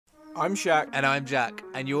I'm Shaq, And I'm Jack,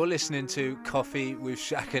 and you're listening to Coffee with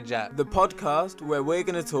Shaq and Jack, the podcast where we're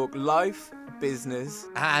going to talk life, business,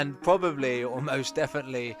 and probably, or most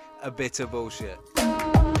definitely, a bit of bullshit.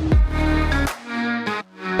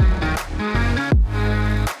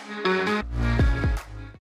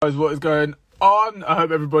 Guys, what is going on? I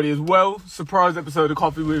hope everybody is well. Surprise episode of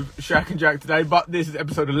Coffee with Shaq and Jack today, but this is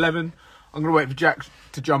episode 11. I'm going to wait for Jack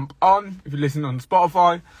to jump on. If you're listening on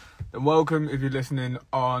Spotify, then welcome. If you're listening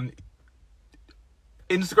on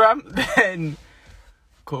Instagram, then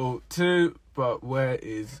cool too. But where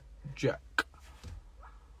is Jack?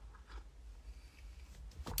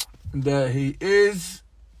 There he is.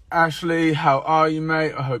 Ashley, how are you,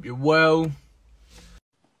 mate? I hope you're well.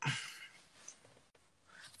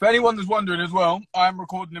 For anyone that's wondering as well, I am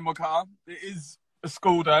recording in my car. It is a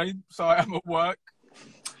school day, so I am at work.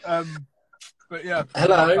 But yeah.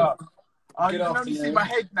 Hello. I can only see my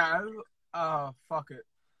head now. Fuck it.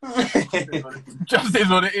 Just is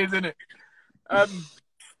what it is, isn't it?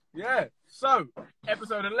 Yeah. So,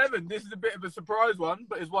 episode 11. This is a bit of a surprise one,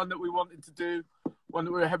 but it's one that we wanted to do, one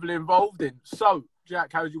that we were heavily involved in. So,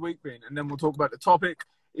 Jack, how's your week been? And then we'll talk about the topic.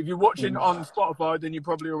 If you're watching on Spotify, then you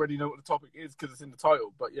probably already know what the topic is because it's in the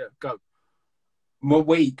title. But yeah, go. My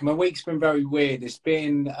week's been very weird. It's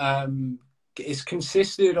been, it's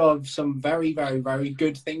consisted of some very, very, very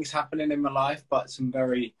good things happening in my life, but some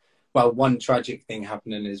one tragic thing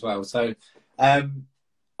happening as well. So,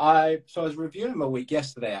 I was reviewing my week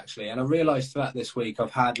yesterday actually, and I realised that this week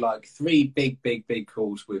I've had like 3 big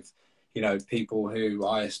calls with, people who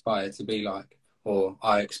I aspire to be like, or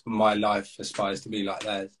my life aspires to be like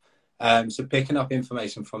theirs. So picking up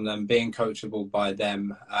information from them, being coachable by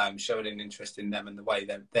them, showing an interest in them and the way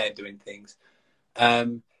that they're doing things,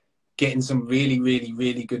 getting some really, really,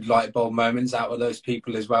 really good light bulb moments out of those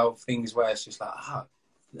people as well. Things where it's just like,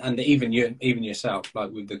 and even yourself, like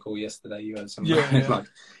with the call yesterday, you had some like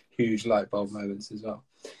huge light bulb moments as well.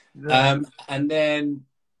 Yeah. And then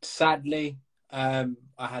sadly, I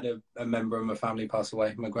had a member of my family pass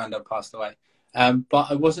away. My granddad passed away. But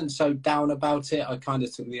I wasn't so down about it. I kind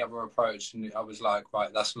of took the other approach, and I was like,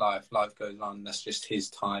 right, that's life. Life goes on. That's just his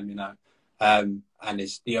time, and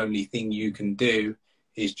it's the only thing you can do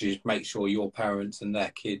is just make sure your parents and their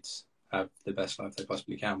kids have the best life they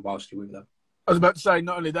possibly can whilst you're with them. I was about to say,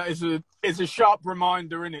 not only that, it's a sharp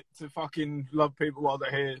reminder, innit, to fucking love people while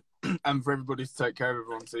they're here and for everybody to take care of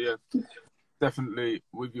everyone. So yeah, definitely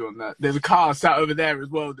with you on that. There's a car sat over there as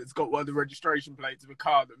well that's got one of the registration plates of a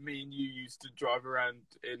car that me and you used to drive around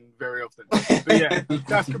in very often. But yeah,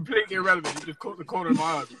 that's completely irrelevant. You just caught the corner of my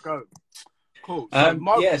eye. Go. Cool.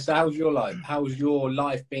 So so how's your life? How's your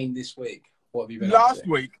life been this week? What have you been Last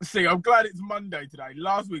week, see, I'm glad it's Monday today.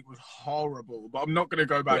 Last week was horrible, but I'm not going to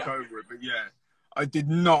go back over it. But yeah, I did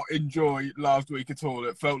not enjoy last week at all.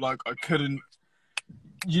 It felt like I couldn't,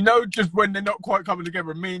 just when they're not quite coming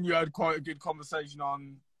together. Me and you had quite a good conversation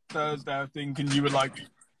on Thursday, I think, and you were like,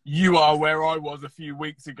 you are where I was a few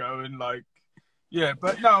weeks ago. And like, yeah,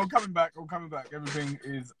 but no, I'm coming back. Everything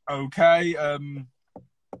is okay.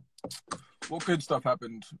 What good stuff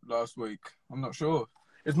happened last week? I'm not sure.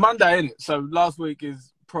 It's Monday, isn't it? So last week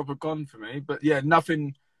is proper gone for me. But yeah,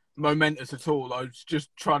 nothing momentous at all. I was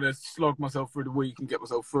just trying to slog myself through the week and get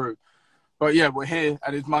myself through. But yeah, we're here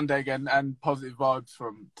and it's Monday again and positive vibes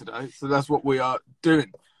from today. So that's what we are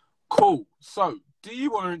doing. Cool. So do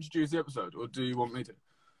you want to introduce the episode or do you want me to?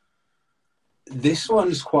 This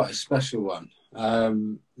one's quite a special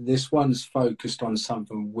one. This one's focused on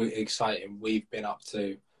something exciting we've been up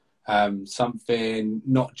to. Something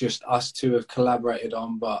not just us two have collaborated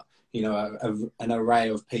on, but an array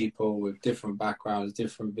of people with different backgrounds,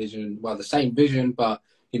 different vision. Well, the same vision, but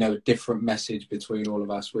a different message between all of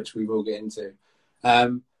us, which we will get into.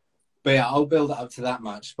 But yeah, I'll build it up to that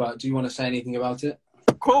much. But do you want to say anything about it?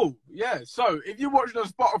 Cool. Yeah. So if you're watching on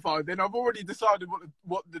Spotify, then I've already decided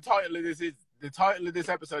what the title of this is. The title of this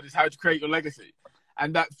episode is How to Create Your Legacy,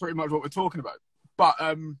 and that's pretty much what we're talking about. But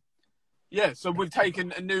yeah, so we've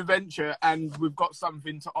taken a new venture and we've got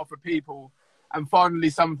something to offer people, and finally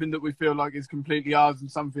something that we feel like is completely ours and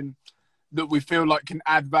something that we feel like can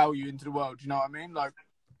add value into the world. You know what I mean? Like,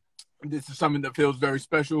 this is something that feels very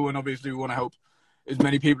special, and obviously we want to help as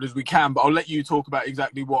many people as we can, but I'll let you talk about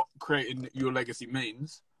exactly what creating your legacy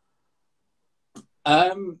means.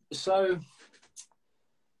 So,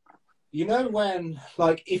 when,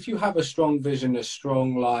 like, if you have a strong vision, a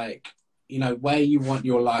strong, like, where you want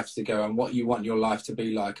your life to go and what you want your life to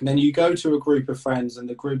be like. And then you go to a group of friends and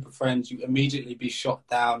the group of friends, you immediately be shot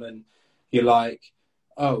down and you're like,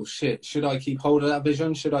 oh shit, should I keep hold of that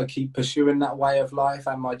vision? Should I keep pursuing that way of life?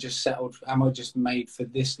 Am I just settled? Am I just made for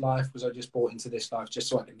this life? Was I just brought into this life just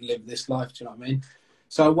so I could live this life? Do you know what I mean?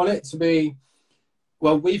 So I want it to be,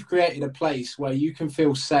 well, we've created a place where you can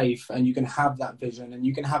feel safe and you can have that vision and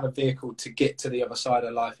you can have a vehicle to get to the other side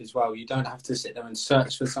of life as well. You don't have to sit there and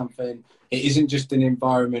search for something. It isn't just an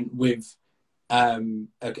environment with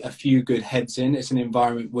a few good heads in. It's an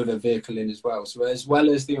environment with a vehicle in as well. So as well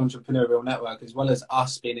as the entrepreneurial network, as well as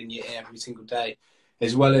us being in your ear every single day,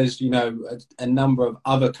 as well as, you know, a number of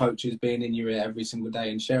other coaches being in your ear every single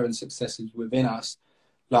day and sharing successes within us,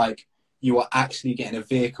 like, you are actually getting a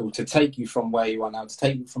vehicle to take you from where you are now, to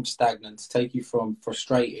take you from stagnant, to take you from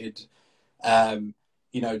frustrated,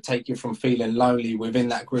 you know, take you from feeling lonely within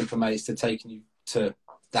that group of mates to taking you to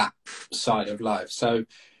that side of life. So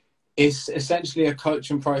it's essentially a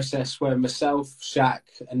coaching process where myself, Shaq,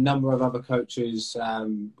 a number of other coaches,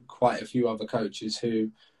 quite a few other coaches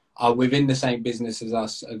who are within the same business as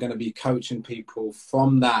us are going to be coaching people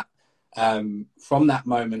from that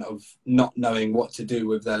moment of not knowing what to do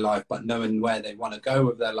with their life, but knowing where they want to go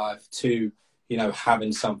with their life, to, you know,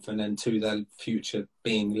 having something and to their future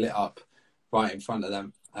being lit up right in front of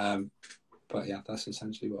them. But yeah, that's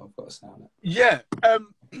essentially what I've got to say on it. Yeah,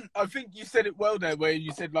 I think you said it well there, where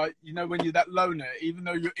you said, like, you know, when you're that loner, even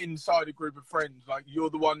though you're inside a group of friends, like, you're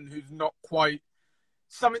the one who's not quite,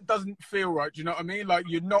 something doesn't feel right. Do you know what I mean? Like,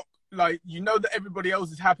 you're not, like, you know that everybody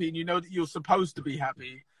else is happy and you know that you're supposed to be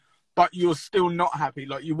happy, but you're still not happy.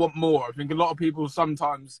 Like, you want more. I think a lot of people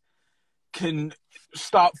sometimes can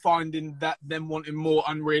start finding that them wanting more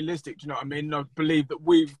unrealistic. Do you know what I mean? I believe that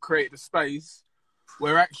we've created a space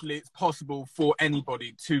where actually it's possible for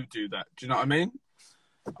anybody to do that. Do you know what I mean?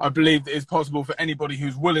 I believe that it's possible for anybody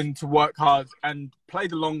who's willing to work hard and play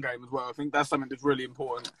the long game as well. I think that's something that's really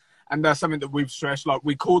important. And that's something that we've stressed. Like,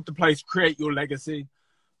 we called the place Create Your Legacy,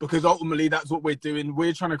 because ultimately that's what we're doing.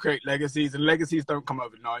 We're trying to create legacies, and legacies don't come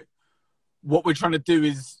overnight. What we're trying to do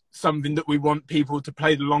is something that we want people to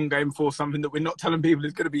play the long game for, something that we're not telling people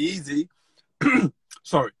is going to be easy.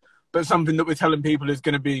 Sorry. But something that we're telling people is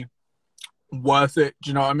going to be worth it. Do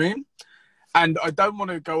you know what I mean? And I don't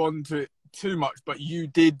want to go on to it too much, but you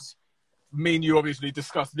did, me and you obviously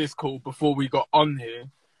discussed this call before we got on here,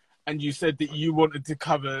 and you said that you wanted to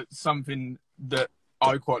cover something that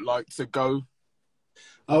I quite like to go.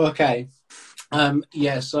 Oh, okay.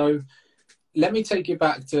 Yeah, so let me take you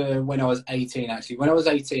back to when I was 18, actually. When I was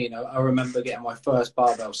 18, I remember getting my first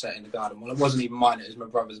barbell set in the garden. Well, it wasn't even mine, it was my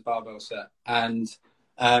brother's barbell set. And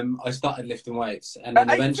I started lifting weights. And then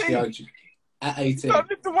eventually at 18. You started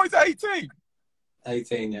lifting weights at 18?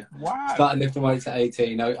 18, yeah. Wow. Started lifting weights at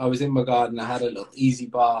 18. I was in my garden. I had a little easy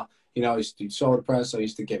bar. You know, I used to do shoulder press. I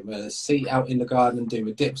used to get my seat out in the garden and do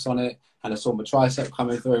my dips on it. And I saw my tricep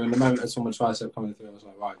coming through. And the moment I saw my tricep coming through, I was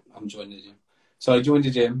like, right, I'm joining the gym. So I joined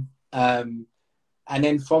the gym. And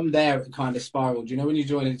then from there, it kind of spiraled. You know, when you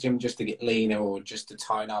join a gym just to get leaner or just to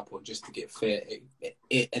tighten up or just to get fit,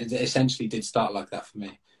 it essentially did start like that for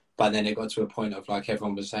me. But then it got to a point of, like,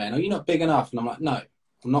 everyone was saying, oh, you're not big enough. And I'm like, no,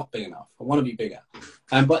 I'm not big enough. I want to be bigger.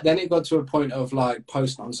 But then it got to a point of, like,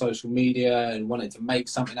 posting on social media and wanting to make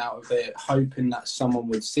something out of it, hoping that someone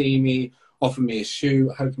would see me, offer me a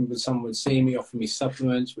shoot, hoping that someone would see me, offer me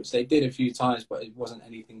supplements, which they did a few times, but it wasn't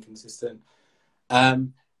anything consistent.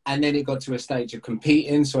 And then it got to a stage of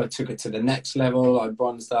competing, so I took it to the next level. I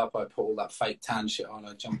bronzed up, I put all that fake tan shit on,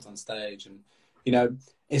 I jumped on stage. And, you know,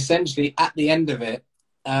 essentially at the end of it,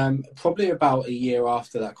 probably about a year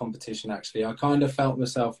after that competition, actually, I kind of felt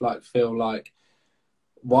myself feel like,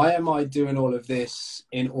 why am I doing all of this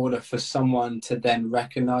in order for someone to then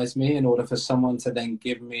recognize me, in order for someone to then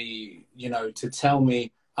give me, you know, to tell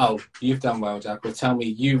me, oh, you've done well, Jack, or tell me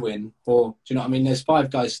you win, or, do you know what I mean? There's 5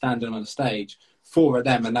 guys standing on the stage. 4 of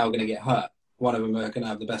them are now going to get hurt. 1 of them are going to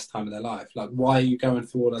have the best time of their life. Like, why are you going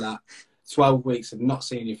through all of that? 12 weeks of not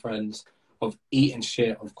seeing your friends, of eating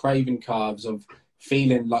shit, of craving carbs, of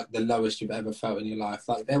feeling like the lowest you've ever felt in your life.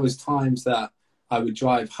 Like, there was times that I would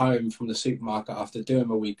drive home from the supermarket after doing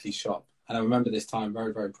my weekly shop. And I remember this time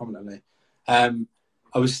very, very prominently. I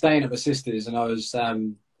was staying at my sister's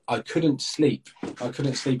and I couldn't sleep. I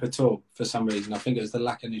couldn't sleep at all for some reason. I think it was the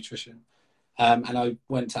lack of nutrition. And I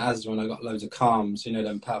went to Asda and I got loads of Calms, you know,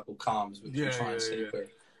 them purple Calms, which you try and sleep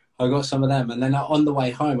with. I got some of them. And then on the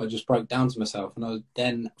way home, I just broke down to myself.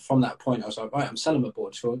 And from that point, I was like, right, I'm selling my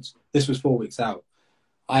board shorts. This was 4 weeks out.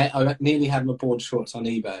 I nearly had my board shorts on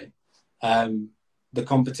eBay. The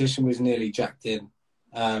competition was nearly jacked in,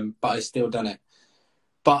 but I still done it.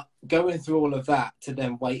 But going through all of that to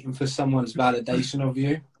then waiting for someone's validation of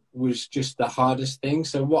you was just the hardest thing.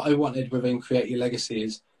 So what I wanted within Create Your Legacy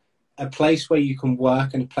is, a place where you can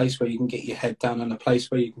work and a place where you can get your head down and a place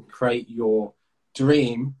where you can create your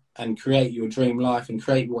dream and create your dream life and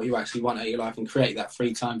create what you actually want out of your life and create that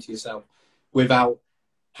free time to yourself without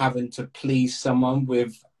having to please someone,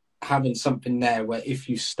 with having something there where if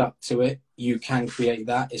you stuck to it, you can create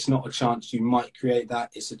that. It's not a chance you might create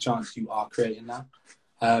that. It's a chance you are creating that.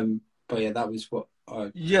 But yeah, that was what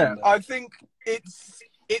I think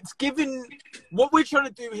it's giving, what we're trying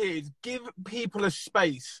to do here is give people a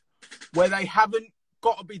space where they haven't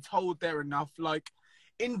got to be told they're enough. Like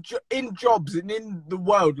in jobs and in the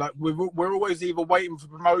world, like we're always either waiting for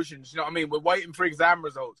promotions, you know what I mean? We're waiting for exam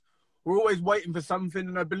results. We're always waiting for something.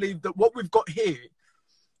 And I believe that what we've got here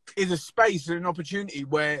is a space and an opportunity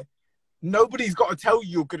where nobody's got to tell you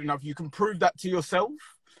you're good enough. You can prove that to yourself.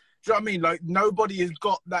 Do you know what I mean? Like, nobody has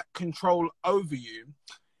got that control over you.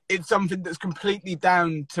 It's something that's completely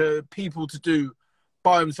down to people to do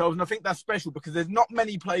by themselves. And I think that's special because there's not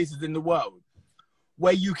many places in the world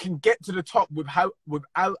where you can get to the top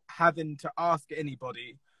without having to ask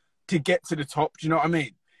anybody to get to the top. Do you know what I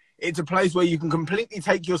mean? It's a place where you can completely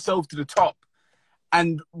take yourself to the top.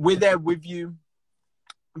 And we're there with you.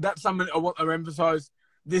 That's something I want to emphasize.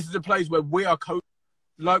 This is a place where we are coaching.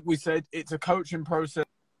 Like we said, it's a coaching process.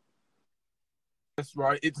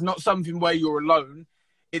 Right, it's not something where you're alone.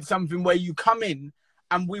 It's something where you come in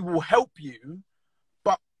and we will help you,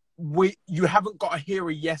 but you haven't got to hear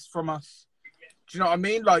a yes from us. Do you know what I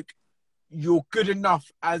mean? Like, you're good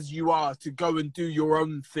enough as you are to go and do your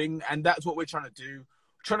own thing, and that's what we're trying to do.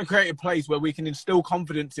 We're trying to create a place where we can instill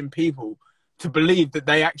confidence in people to believe that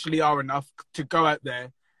they actually are enough to go out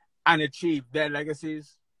there and achieve their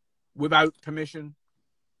legacies without permission.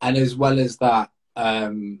 And as well as that,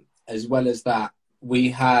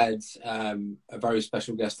 we had a very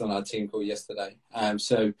special guest on our team call yesterday.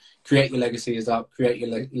 So Create Your Legacy is up. Create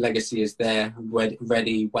Your Legacy is there,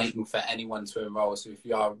 ready, waiting for anyone to enroll. So if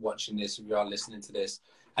you are watching this, if you are listening to this,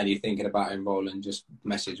 and you're thinking about enrolling, just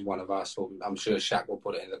message one of us. Or I'm sure Shaq will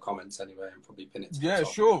put it in the comments anyway and probably pin it to the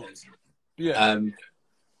top. Sure. Yeah.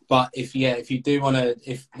 But if you do want to,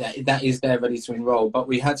 if that is there ready to enroll. But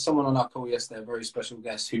we had someone on our call yesterday, a very special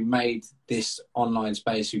guest, who made this online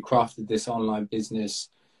space, who crafted this online business.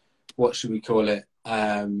 What should we call it?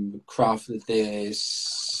 Crafted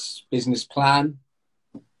this business plan.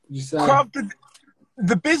 You say? Crafted.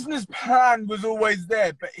 The business plan was always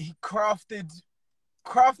there, but he crafted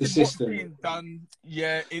the system. What's being done.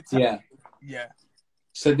 Yeah. Yeah.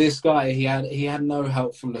 So this guy, he had no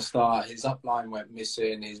help from the start. His upline went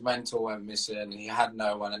missing, his mentor went missing, he had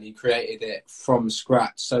no one, and he created it from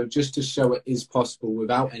scratch. So just to show it is possible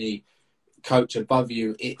without any coach above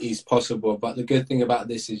you, it is possible. But the good thing about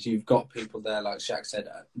this is you've got people there, like Shaq said,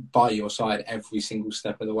 by your side every single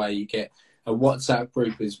step of the way. You get a WhatsApp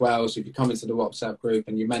group as well. So if you come into the WhatsApp group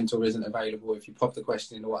and your mentor isn't available, if you pop the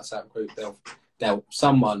question in the WhatsApp group,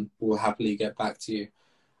 someone will happily get back to you.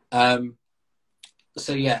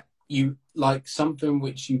 So yeah, you like something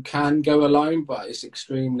which you can go alone, but it's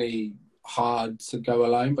extremely hard to go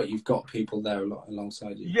alone, but you've got people there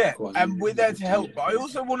alongside you. Yeah, and we're there to help. But I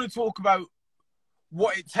also want to talk about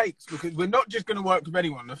what it takes, because we're not just going to work with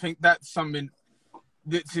anyone. I think that's something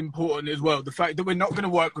that's important as well. The fact that we're not going to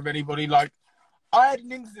work with anybody. Like, I had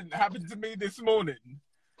an incident happen to me this morning,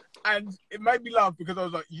 and it made me laugh because I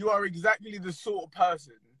was like, you are exactly the sort of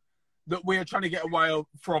person that we're trying to get away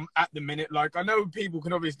from at the minute. Like, I know people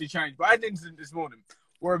can obviously change, but I had an incident this morning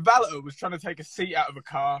where a valeter was trying to take a seat out of a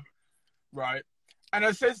car, right? And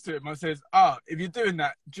I says to him, if you're doing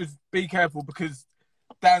that, just be careful, because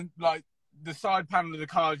down, like, the side panel of the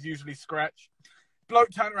car is usually scratched. Bloke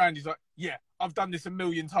turned around, he's like, yeah, I've done this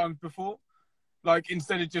 1,000,000 times before. Like,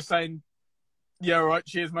 instead of just saying, yeah, all right,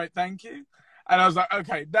 cheers, mate, thank you. And I was like,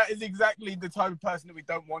 okay, that is exactly the type of person that we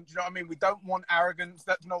don't want. Do you know what I mean? We don't want arrogance.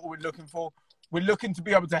 That's not what we're looking for. We're looking to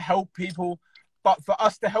be able to help people. But for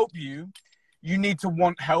us to help you, you need to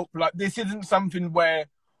want help. Like, this isn't something where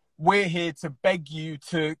we're here to beg you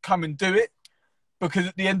to come and do it, because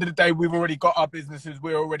at the end of the day, we've already got our businesses.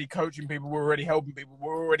 We're already coaching people. We're already helping people.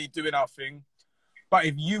 We're already doing our thing. But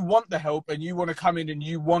if you want the help and you want to come in and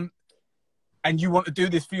you want to do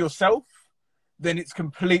this for yourself, then it's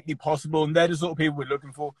completely possible. And they're the sort of people we're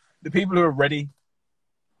looking for. The people who are ready.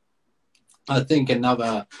 I think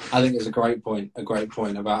it's a great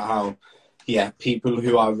point about how, yeah, people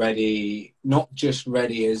who are ready, not just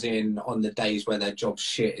ready as in on the days where their job's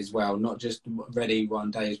shit as well, not just ready on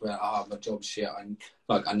days where, my job's shit,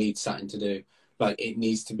 I need something to do. Like, it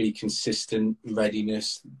needs to be consistent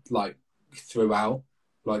readiness, like, throughout.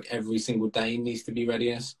 Like, every single day needs to be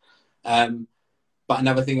readiness. But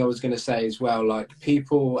another thing I was going to say as well, like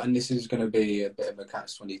people, and this is going to be a bit of a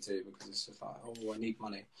catch-22 because it's just like, oh, I need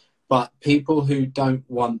money. But people who don't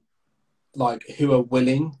want, like, who are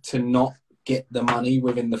willing to not get the money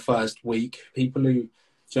within the first week, people who, do you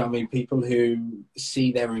know what I mean? People who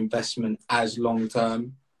see their investment as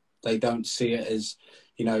long-term. They don't see it as,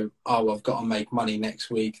 you know, oh, I've got to make money next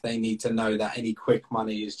week. They need to know that any quick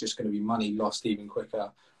money is just going to be money lost even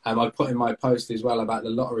quicker. I put in my post as well about the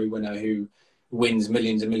lottery winner who wins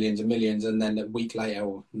millions and millions and millions, and then a week later,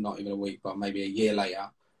 or not even a week, but maybe a year later,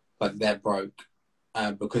 like they're broke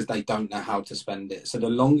because they don't know how to spend it. So the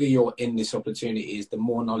longer you're in this opportunity is the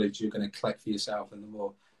more knowledge you're going to collect for yourself, and the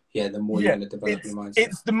more you're going to develop your mindset.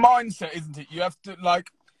 It's the mindset, isn't it? You have to, like,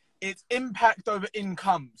 it's impact over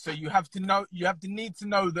income. So you have to need to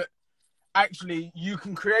know that actually you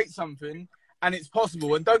can create something and it's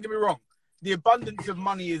possible. And don't get me wrong, the abundance of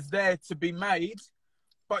money is there to be made,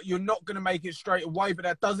 but you're not going to make it straight away. But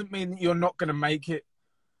that doesn't mean that you're not going to make it.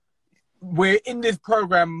 We're in this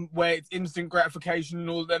program where it's instant gratification and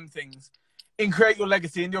all them things. In Create Your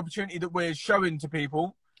Legacy and the opportunity that we're showing to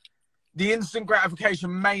people, the instant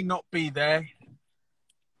gratification may not be there.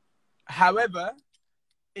 However,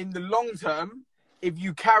 in the long term, if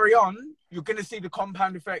you carry on, you're going to see the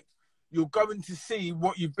compound effect. You're going to see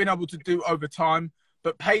what you've been able to do over time.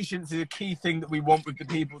 But patience is a key thing that we want with the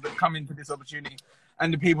people that come into this opportunity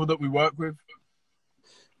and the people that we work with.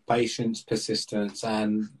 Patience, persistence,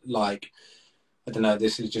 and like, I don't know,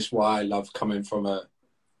 this is just why I love coming from a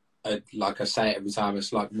like I say every time,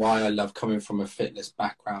 it's like why I love coming from a fitness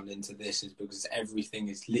background into this is because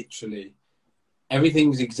everything's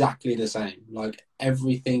exactly the same. Like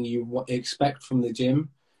everything you expect from the gym,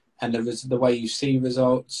 and the way you see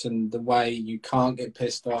results, and the way you can't get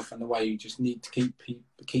pissed off, and the way you just need to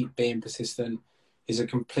keep being persistent is a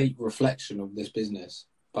complete reflection of this business,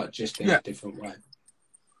 but just in a different way.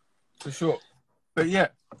 For sure. But yeah,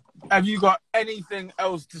 have you got anything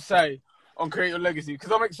else to say on Create Your Legacy?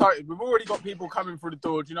 Because I'm excited. We've already got people coming through the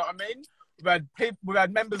door. Do you know what I mean? We've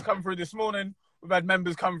had members come through this morning. We've had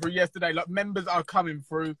members come through yesterday. Like, members are coming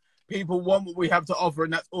through. People want what we have to offer,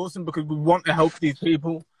 and that's awesome because we want to help these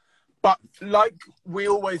people. But like we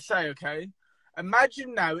always say, okay,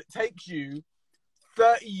 imagine now it takes you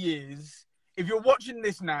 30 years. If you're watching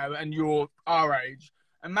this now and you're our age,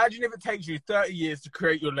 imagine if it takes you 30 years to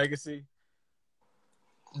create your legacy.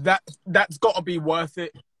 That's got to be worth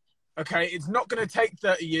it. Okay, it's not going to take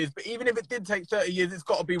 30 years, but even if it did take 30 years, it's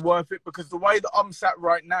got to be worth it, because the way that I'm sat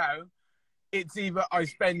right now, it's either I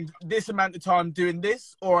spend this amount of time doing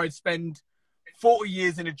this, or I spend 40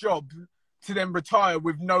 years in a job to then retire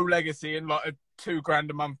with no legacy and like a $2,000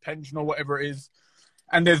 a month pension or whatever it is.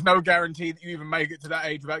 And there's no guarantee that you even make it to that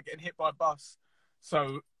age without getting hit by a bus.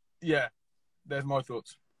 So yeah, there's my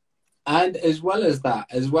thoughts. And as well as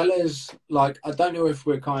like, I don't know if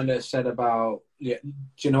we're kind of said about, do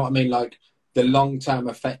you know what I mean? Like the long-term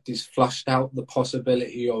effect is flushed out the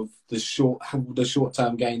possibility of the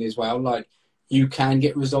short-term gain as well. Like you can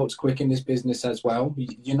get results quick in this business as well.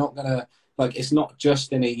 You're not going to, like, it's not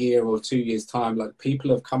just in a year or 2 years time. Like people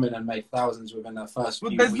have come in and made thousands within their first few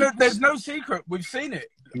weeks. There's no secret. We've seen it.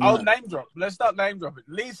 No. I'll name drop. Let's start name dropping.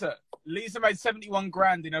 Lisa made 71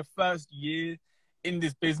 grand in her first year in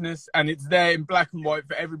this business, and it's there in black and white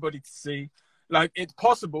for everybody to see. Like, it's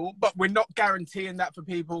possible, but we're not guaranteeing that for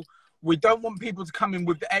people. We don't want people to come in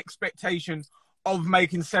with the expectation of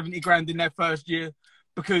making 70 grand in their first year,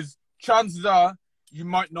 because chances are you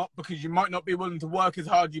might not, because you might not be willing to work as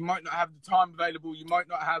hard. You might not have the time available. You might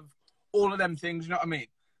not have all of them things. You know what I mean?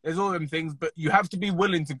 There's all of them things, but you have to be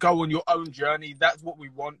willing to go on your own journey. That's what we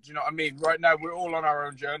want. Do you know what I mean? Right now, we're all on our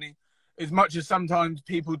own journey. As much as sometimes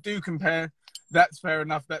people do compare, that's fair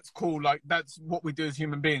enough. That's cool. Like, that's what we do as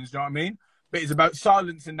human beings. You know what I mean? But it's about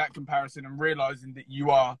silencing that comparison and realizing that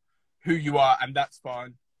you are who you are, and that's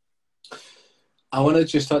fine. I want to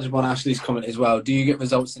just touch upon Ashley's comment as well. Do you get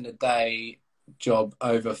results in a day job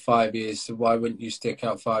over 5 years? So why wouldn't you stick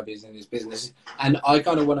out 5 years in this business? And I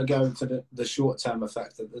kind of want to go into the short-term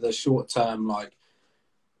effect, the short-term, like,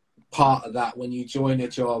 part of that. When you join a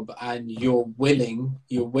job and you're willing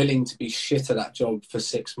to be shit at that job for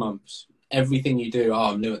 6 months. Everything you do,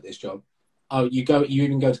 oh, I'm new at this job. Oh, you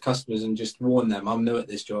even go to customers and just warn them, I'm new at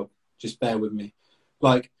this job. Just bear with me.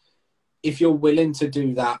 Like, if you're willing to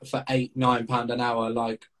do that for £8-9 an hour,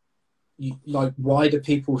 like, why do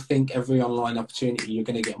people think every online opportunity you're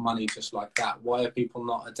going to get money just like that? Why are people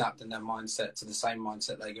not adapting their mindset to the same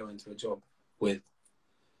mindset they go into a job with?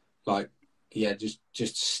 Like, yeah, just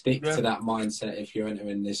stick to that mindset if you're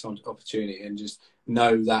entering this opportunity, and just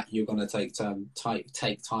know that you're going to take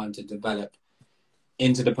time to develop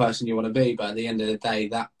into the person you want to be. But at the end of the day,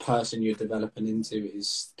 that person you're developing into is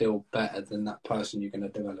still better than that person you're going to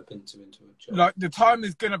develop into a job. Like, the time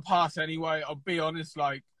is going to pass anyway. I'll be honest,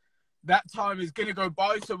 like, that time is going to go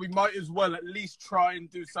by, so we might as well at least try and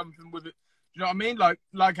do something with it. Do you know what I mean?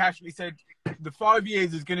 Like Ashley said, the 5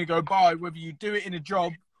 years is going to go by, whether you do it in a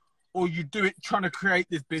job or you do it trying to create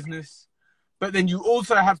this business. But then you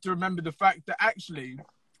also have to remember the fact that actually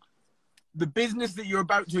the business that you're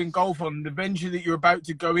about to engulf on, the venture that you're about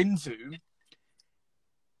to go into,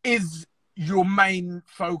 is your main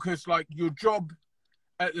focus. Like, your job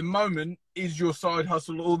at the moment is your side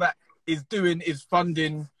hustle. All that is doing is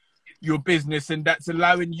funding your business, and that's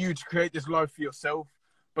allowing you to create this life for yourself.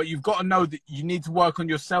 But you've got to know that you need to work on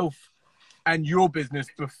yourself and your business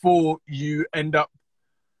before you end up...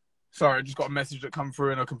 Sorry, I just got a message that come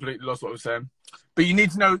through and I completely lost what I was saying. But you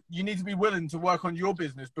need to know, you need to be willing to work on your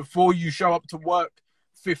business before you show up to work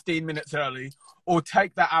 15 minutes early or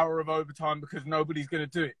take that hour of overtime because nobody's going to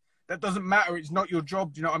do it. That doesn't matter. It's not your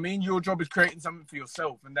job. Do you know what I mean? Your job is creating something for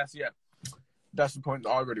yourself. And that's the point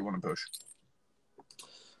that I really want to push.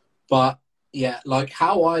 But yeah, like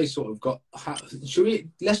how I sort of got,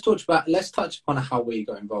 let's touch upon how we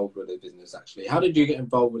got involved with the business actually. How did you get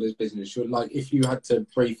involved with this business? Like, if you had to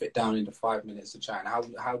brief it down into 5 minutes of chat, how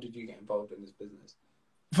did you get involved in this business?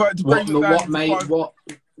 What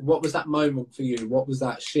was that moment for you? What was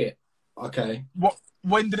that shit? Okay.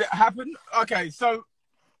 When did it happen? Okay, so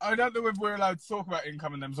I don't know if we're allowed to talk about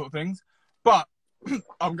income and them sort of things, but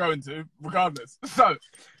I'm going to, regardless. So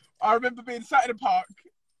I remember being sat in a park,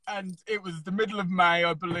 and it was the middle of May,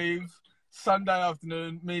 I believe, Sunday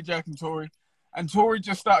afternoon, me, Jack, and Tori. And Tori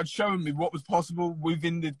just started showing me what was possible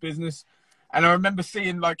within this business. And I remember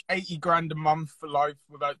seeing like 80 grand a month for life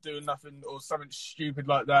without doing nothing or something stupid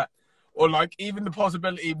like that. Or like even the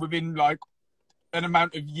possibility within like an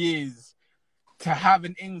amount of years to have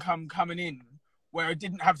an income coming in where I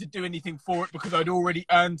didn't have to do anything for it because I'd already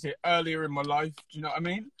earned it earlier in my life. Do you know what I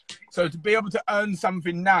mean? So to be able to earn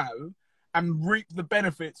something now and reap the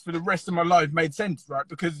benefits for the rest of my life made sense, right?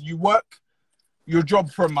 Because you work your job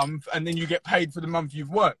for a month and then you get paid for the month you've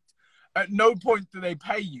worked. At no point do they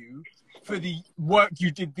pay you for the work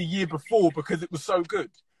you did the year before because it was so good.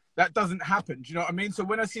 That doesn't happen. Do you know what I mean? So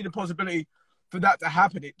when I see the possibility for that to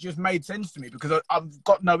happen, it just made sense to me because I've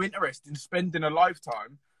got no interest in spending a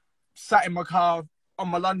lifetime sat in my car on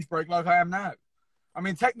my lunch break like I am now. I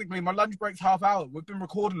mean, technically, my lunch break's half hour. We've been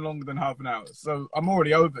recording longer than half an hour, so I'm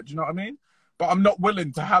already over. Do you know what I mean? But I'm not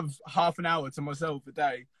willing to have half an hour to myself a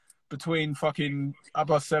day between fucking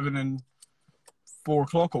 7:30 and 4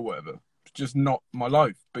 o'clock or whatever. It's just not my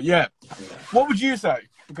life. But yeah, what would you say?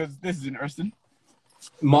 Because this is interesting.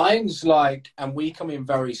 Mine's like, and we come in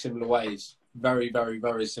very similar ways. Very, very,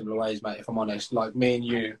 very similar ways, mate, if I'm honest. Like me and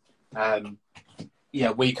you,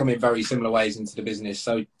 yeah, we come in very similar ways into the business.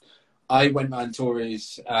 So I went round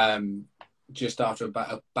Tori's just after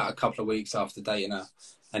about a couple of weeks after dating her,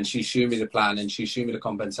 and she showed me the plan and she showed me the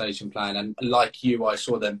compensation plan. And like you, I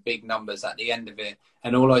saw them big numbers at the end of it,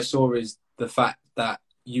 and all I saw is the fact that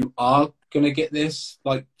you are gonna get this.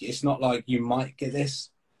 Like, it's not like you might get this.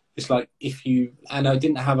 It's like if you, and I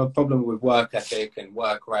didn't have a problem with work ethic and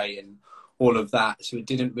work rate and all of that, so it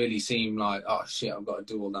didn't really seem like, oh shit, I've got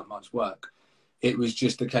to do all that much work. It was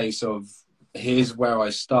just a case of, here's where I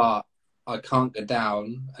start, I can't go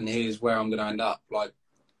down, and here's where I'm going to end up. Like,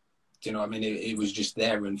 do you know what I mean? It was just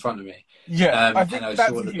there in front of me. Yeah, I think that's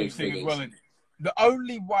a huge thing as well, isn't it? The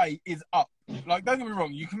only way is up. Like, don't get me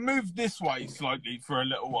wrong, you can move this way slightly for a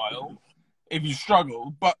little while if you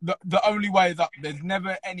struggle, but the only way is up. There's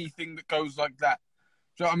never anything that goes like that.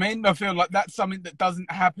 Do you know what I mean? I feel like that's something that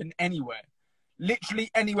doesn't happen anywhere. Literally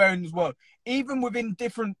anywhere in this world. Even within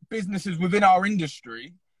different businesses within our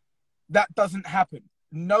industry, that doesn't happen.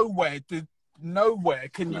 Nowhere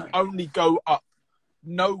can you only go up.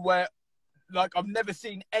 Nowhere. Like, I've never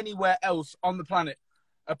seen anywhere else on the planet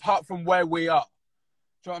apart from where we are.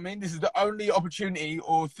 Do you know what I mean? This is the only opportunity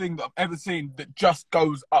or thing that I've ever seen that just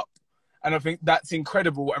goes up. And I think that's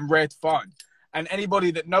incredible and rare to find. And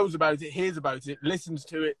anybody that knows about it, hears about it, listens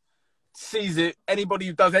to it, sees it, anybody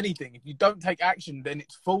who does anything, if you don't take action, then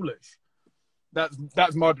it's foolish.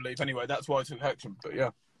 That's my belief anyway. That's why I took action. But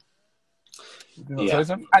yeah. Yeah.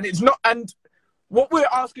 And it's not, and what we're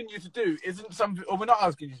asking you to do isn't something, or we're not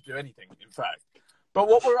asking you to do anything, in fact. But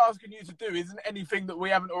what we're asking you to do isn't anything that we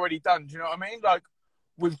haven't already done. Do you know what I mean? Like,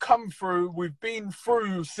 we've been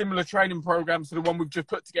through similar training programs to the one we've just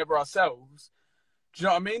put together ourselves. Do you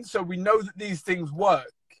know what I mean? So we know that these things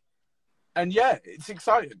work. And yeah, it's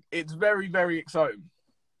exciting. It's very, very exciting.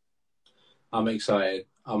 I'm excited.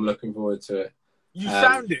 I'm looking forward to it. You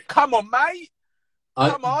sound it. Come on, mate.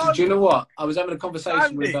 Come on. Do you know what? I was having a conversation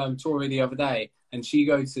Sandy. with Tori the other day, and she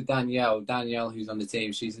goes to Danielle, who's on the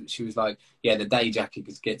team. She was like, yeah, the day Jackie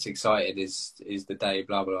gets excited is the day,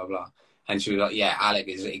 blah, blah, blah. And she was like, yeah, Alec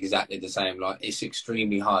is exactly the same. Like, it's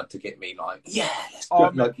extremely hard to get me like, yeah, let's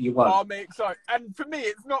go. Like, you won. I'm excited. And for me,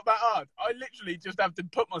 it's not that hard. I literally just have to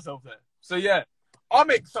put myself there. So, yeah,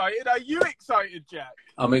 I'm excited. Are you excited, Jack?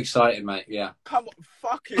 I'm excited, mate, yeah. Come on,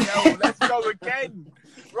 fucking hell, let's go again.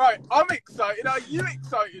 Right, I'm excited. Are you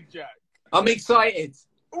excited, Jack? I'm excited.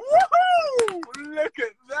 Woohoo! Look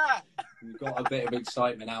at that. You got a bit of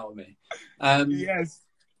excitement out of me. Yes.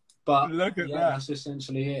 But Look at yeah, that. that's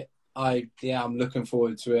essentially it. I'm looking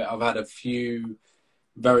forward to it. I've had a few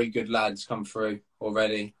very good lads come through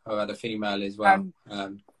already. I've had a female as well.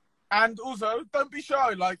 And also, don't be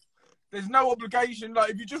shy. Like, there's no obligation.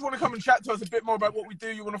 Like, if you just want to come and chat to us a bit more about what we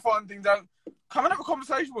do, you want to find things out, come and have a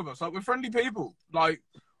conversation with us. Like, we're friendly people. Like,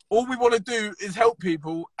 all we want to do is help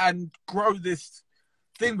people and grow this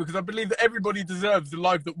thing, because I believe that everybody deserves the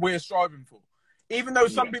life that we're striving for. Even though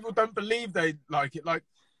some people don't believe they like it. Like,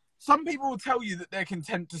 some people will tell you that they're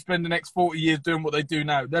content to spend the next 40 years doing what they do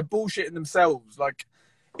now. They're bullshitting themselves. Like,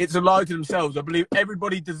 it's a lie to themselves. I believe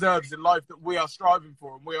everybody deserves the life that we are striving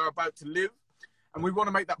for and we are about to live. And we want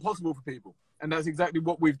to make that possible for people. And that's exactly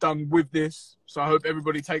what we've done with this. So I hope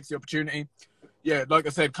everybody takes the opportunity. Yeah, like I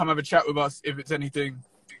said, come have a chat with us if it's anything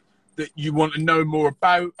that you want to know more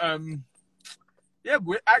about. Yeah,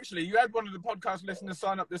 actually, you had one of the podcast listeners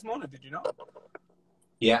sign up this morning, did you not?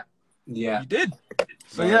 Yeah. You did.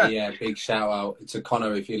 So, yeah, big shout out to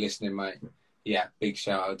Connor if you're listening, mate. Yeah, big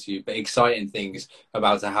shout out to you. But exciting things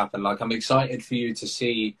about to happen. Like, I'm excited for you to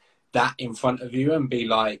see that in front of you and be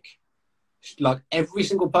like every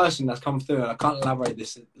single person that's come through, and I can't elaborate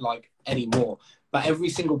this like anymore, but every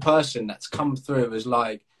single person that's come through is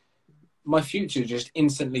like, my future just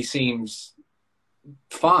instantly seems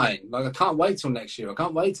fine. Like, I can't wait till next year. I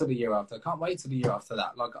can't wait till the year after. I can't wait till the year after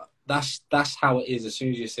that. Like, that's how it is. As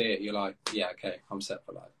soon as you see it, you're like, yeah, okay, I'm set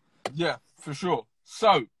for life. Yeah, for sure.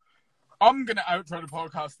 So, I'm going to outro the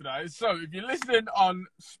podcast today. So, if you're listening on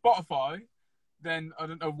Spotify, then I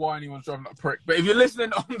don't know why anyone's driving like a prick, but if you're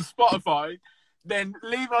listening on Spotify, then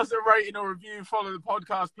leave us a rating or review. Follow the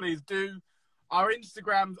podcast, please do. Our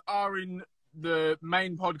Instagrams are in the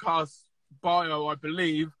main podcast bio, I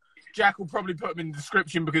believe. Jack will probably put them in the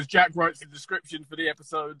description because Jack writes the description for the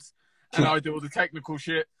episodes and I do all the technical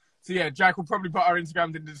shit. So yeah, Jack will probably put our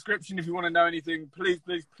Instagrams in the description. If you want to know anything,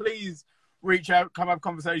 please reach out, come have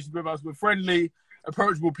conversations with us. We're friendly,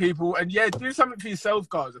 approachable people. And yeah, do something for yourself,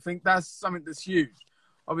 guys. I think that's something that's huge.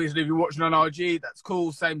 Obviously, if you're watching on RG, that's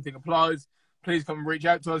cool. Same thing applies. Please come and reach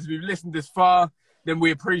out to us. If you've listened this far, then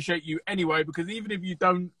we appreciate you anyway, because even if you're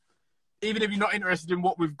not interested in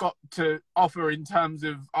what we've got to offer in terms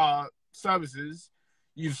of our services,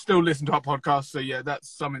 you've still listened to our podcast. So yeah, that's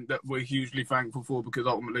something that we're hugely thankful for, because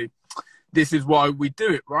ultimately this is why we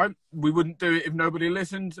do it, right? We wouldn't do it if nobody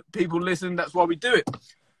listened. People listen. That's why we do it.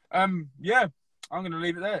 Yeah, I'm going to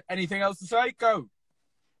leave it there. Anything else to say? Go.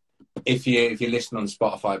 If you listen on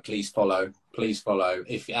Spotify, please follow.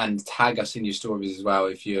 And tag us in your stories as well.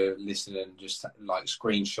 If you're listening, just like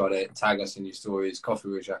screenshot it, tag us in your stories. Coffee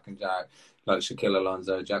with Jack and Jack, like Shaquille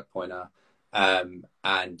Alonso, Jack Pointer, and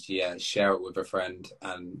yeah, share it with a friend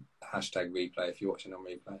and #replay if you're watching on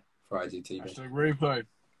replay for IGTV. #replay.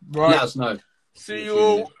 Right. Let us know. See you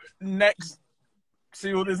all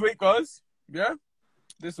this week, guys. Yeah,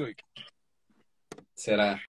 this week. See you later.